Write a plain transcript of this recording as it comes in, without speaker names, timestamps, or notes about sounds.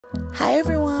Hi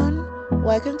everyone,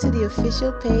 welcome to the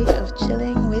official page of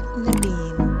Chilling with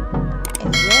Naveen.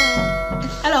 Enjoy!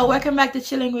 Hello, welcome back to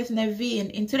Chilling with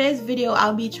Naveen. In today's video,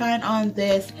 I'll be trying on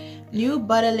this new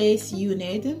Butta lace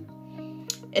unit.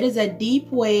 It is a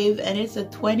deep wave and it's a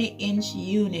 20-inch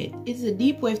unit. It's a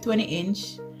deep wave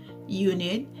 20-inch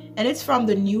unit and it's from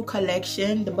the new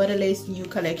collection, the Butta lace new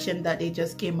collection that they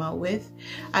just came out with.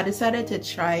 I decided to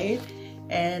try it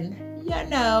and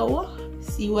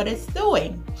see what it's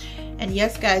doing. And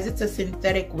yes guys, it's a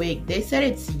synthetic wig. They said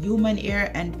it's human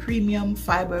hair and premium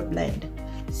fiber blend,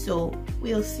 so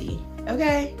we'll see.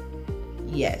 Okay,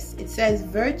 yes, it says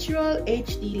virtual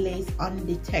HD lace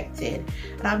undetected,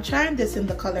 and I'm trying this in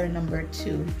the color number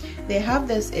 2. They have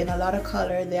this in a lot of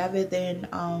color. They have it in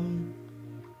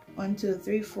 1 2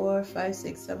 3 4 5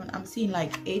 6 7, I'm seeing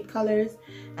like 8 colors,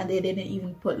 and they didn't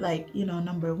even put like, you know,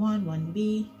 number 1,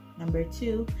 1B, number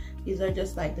 2. These are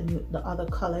just like the other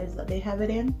colors that they have it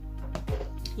in.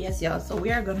 Yes y'all, so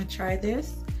we are gonna try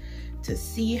this to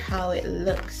see how it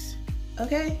looks.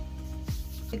 Okay,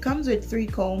 it comes with 3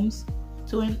 combs,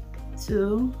 2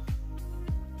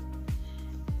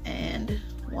 and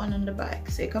 1 on the back.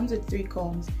 So it comes with 3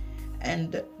 combs,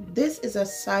 and this is a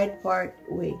side part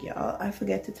wig, y'all. I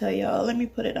forget to tell y'all. Let me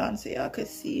put it on so y'all can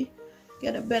see,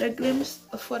 get a better glimpse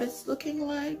of what it's looking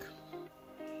like.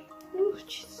 Ooh,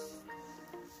 jeez.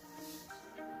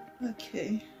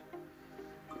 Okay.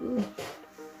 Ooh,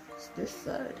 it's this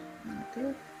side. Not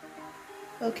good.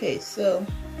 Okay, so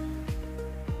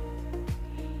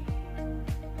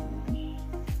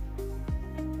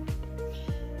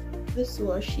this is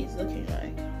what she's looking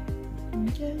like.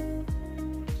 Okay.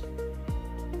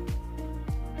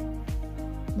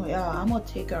 Well, yeah, I'm gonna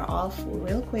take her off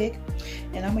real quick,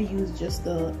 and I'm gonna use just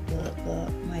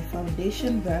my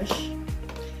foundation brush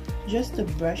just to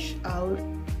brush out.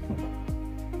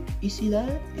 You see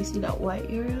that? You see that white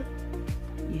area?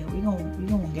 Yeah, we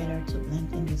gonna get her to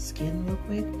blend in the skin real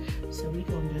quick. So we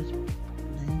gonna just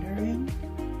blend her in.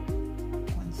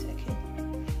 1 second.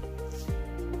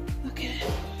 Okay.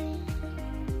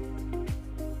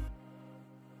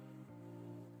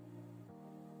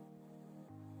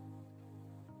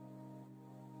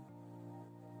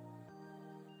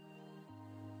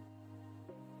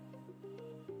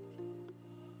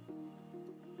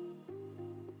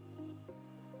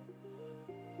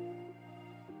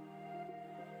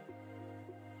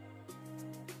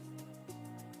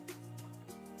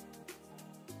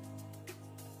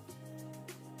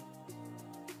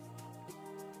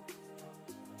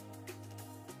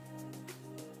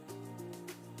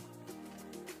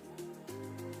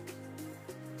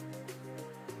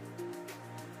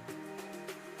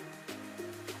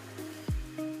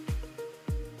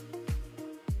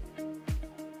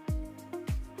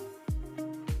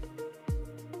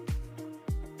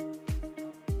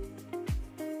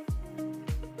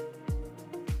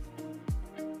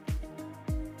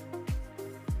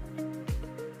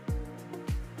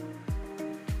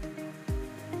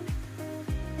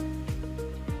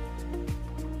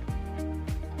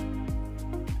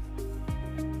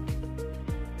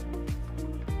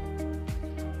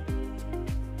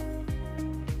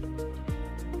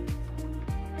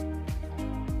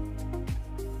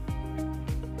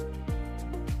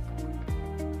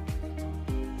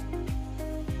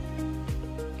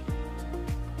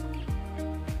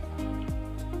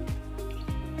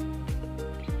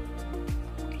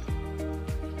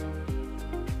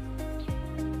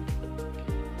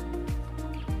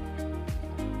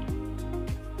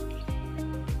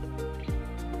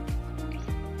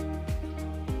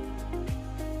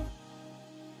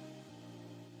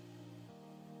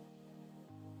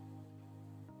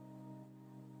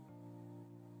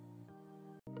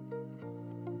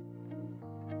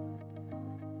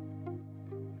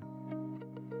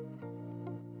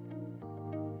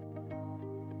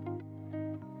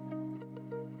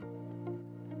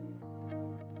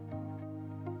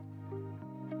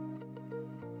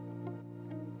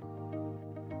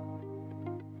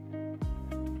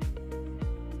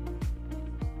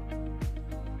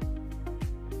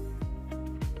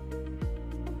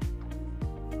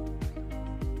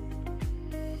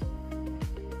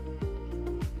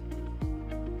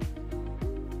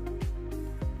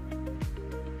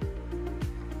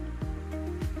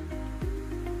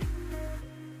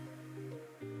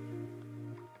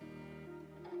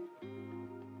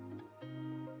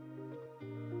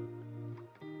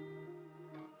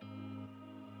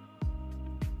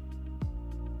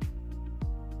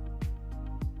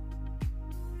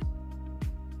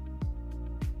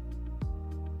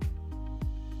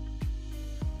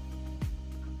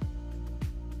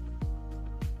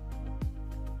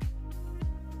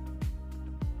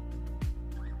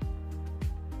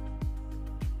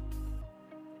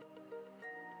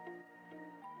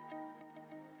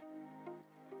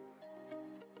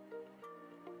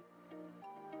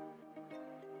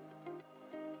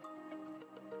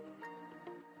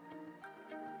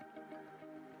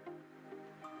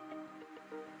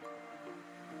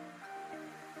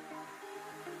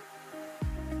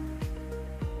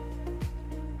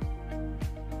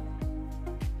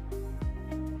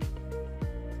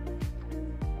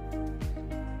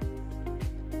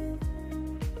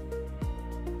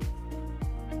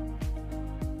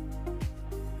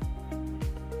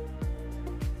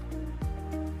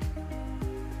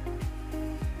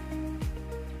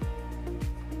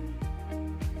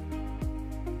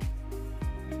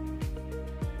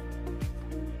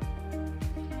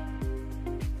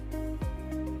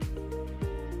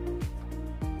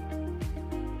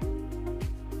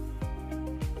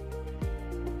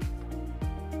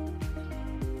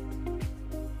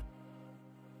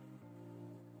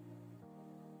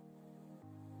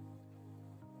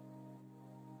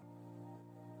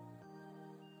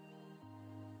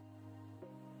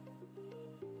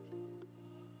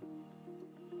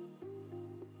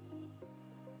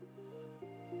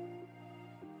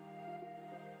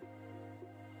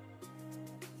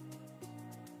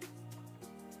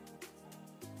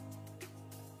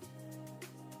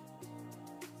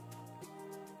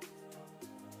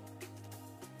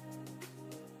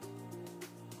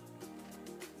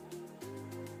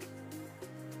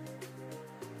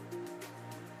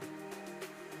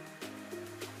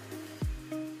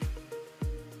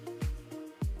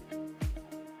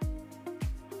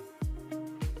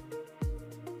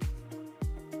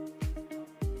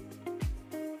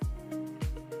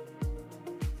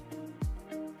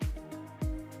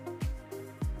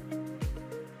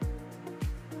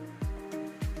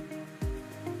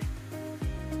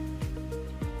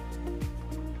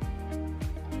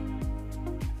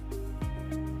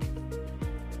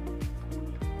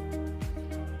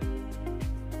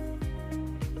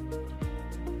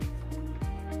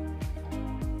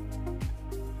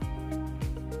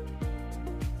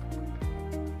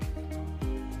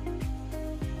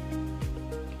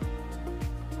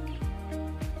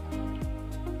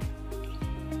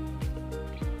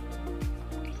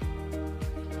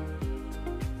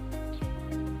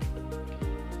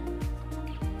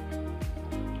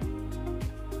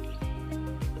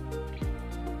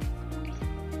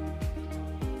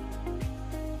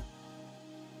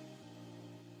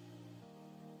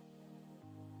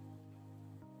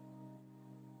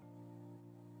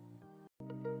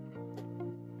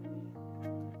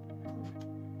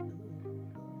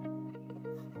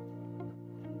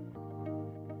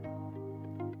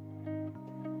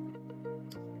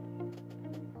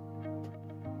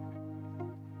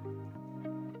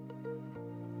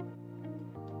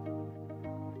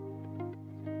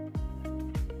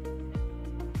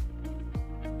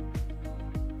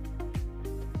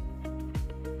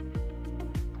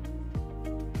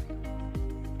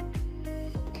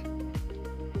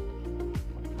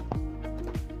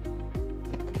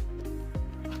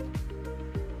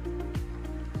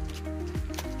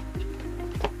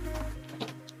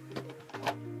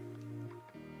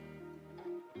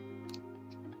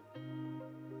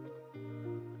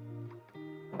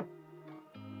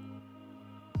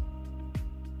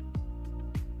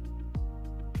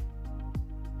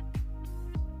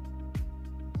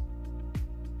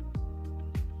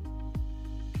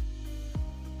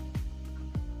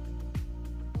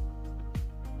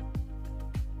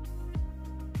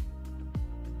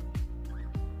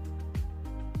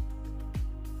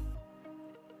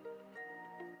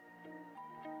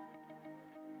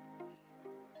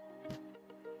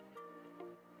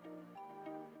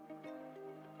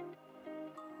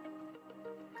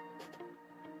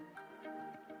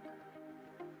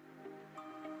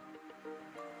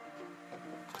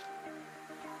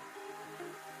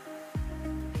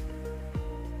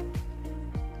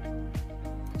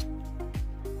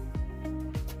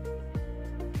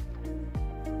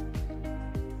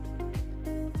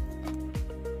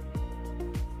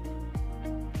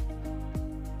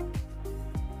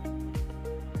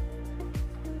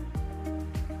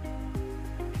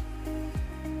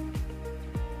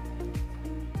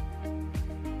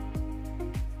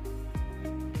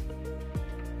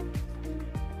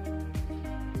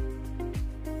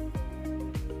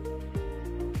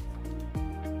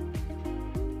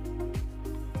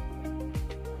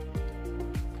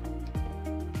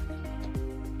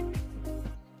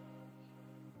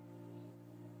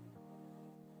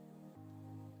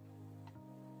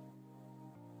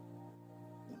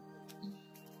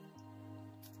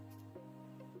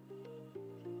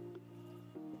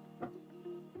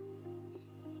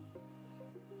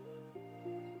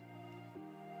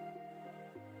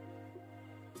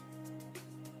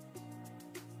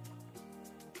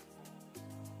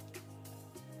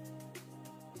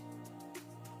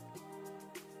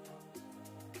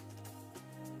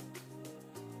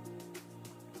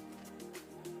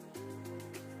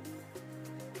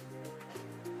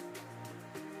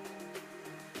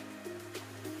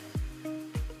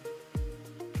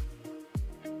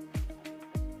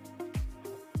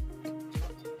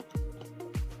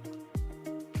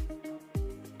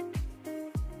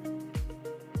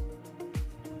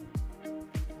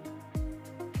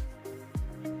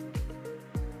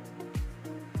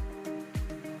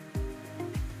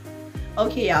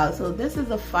 Okay, y'all, so this is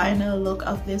the final look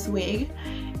of this wig.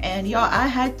 And y'all, I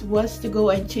had to go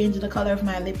and change the color of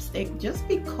my lipstick just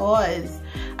because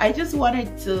I just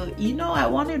wanted to, you know, I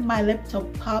wanted my lip to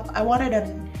pop. I wanted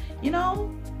a, you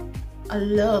know, a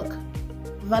look.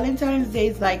 Valentine's Day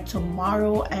is like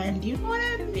tomorrow, and you know what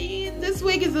I mean? This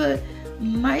wig is a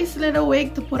nice little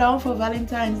wig to put on for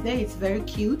Valentine's Day. It's very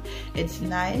cute. It's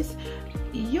nice.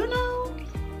 You know,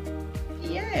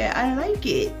 yeah, I like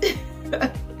it.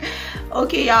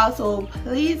 Okay, y'all, so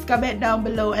please comment down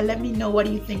below and let me know what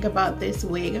you think about this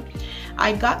wig.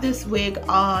 I got this wig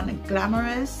on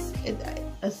Glamorous.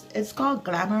 It's called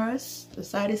Glamorous. The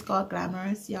site is called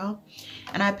Glamorous, y'all,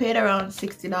 and I paid around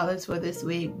 $60 for this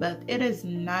wig, but it is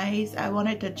nice. I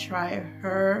wanted to try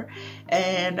her,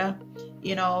 and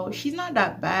you know, she's not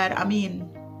that bad. I mean,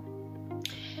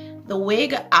 the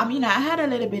wig, I mean, I had a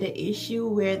little bit of issue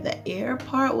where the ear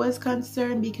part was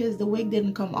concerned because the wig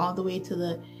didn't come all the way to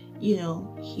the, you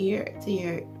know, here to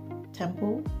your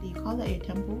temple. Do you call that your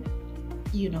temple?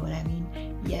 You know what I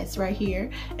mean. Yes, right here.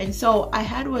 And so I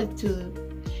had a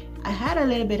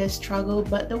little bit of struggle,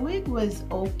 but the wig was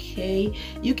okay.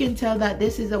 You can tell that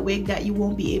this is a wig that you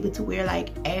won't be able to wear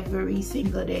like every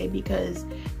single day because,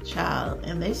 child,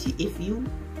 unless you, if you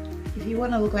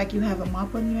want to look like you have a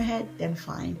mop on your head, then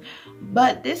fine.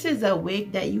 But this is a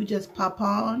wig that you just pop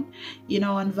on, you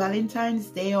know, on Valentine's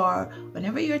Day or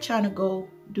whenever you're trying to go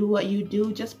do what you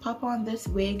do, just pop on this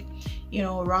wig, you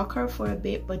know, rock her for a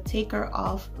bit, but take her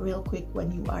off real quick when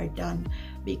you are done,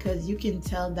 because you can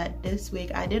tell that this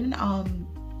wig, I didn't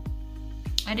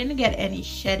get any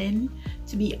shedding,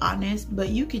 to be honest, but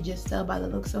you could just tell by the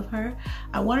looks of her.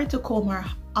 I wanted to comb her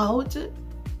out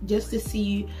just to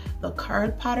see the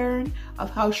curl pattern of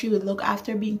how she would look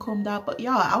after being combed out, but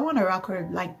y'all, I want to rock her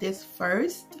like this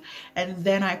first and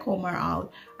then I comb her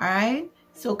out. All right,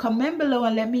 so comment below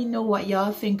and let me know what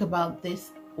y'all think about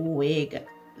this wig.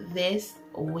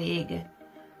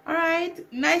 All right,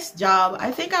 nice job. I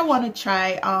think I want to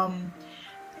try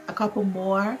a couple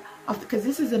more of, because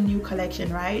this is a new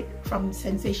collection, right, from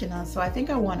Sensationnel. So I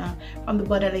think I want to, from the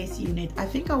Butta lace unit, I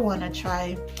think I want to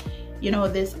try, you know,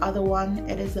 this other one.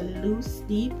 It is a loose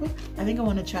deep. I think I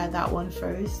want to try that one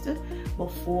first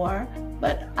before,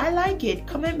 but I like it.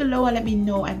 Comment below and let me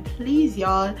know, and please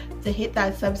y'all to hit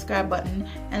that subscribe button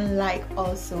and like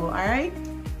also. All right,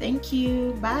 thank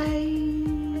you,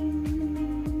 bye.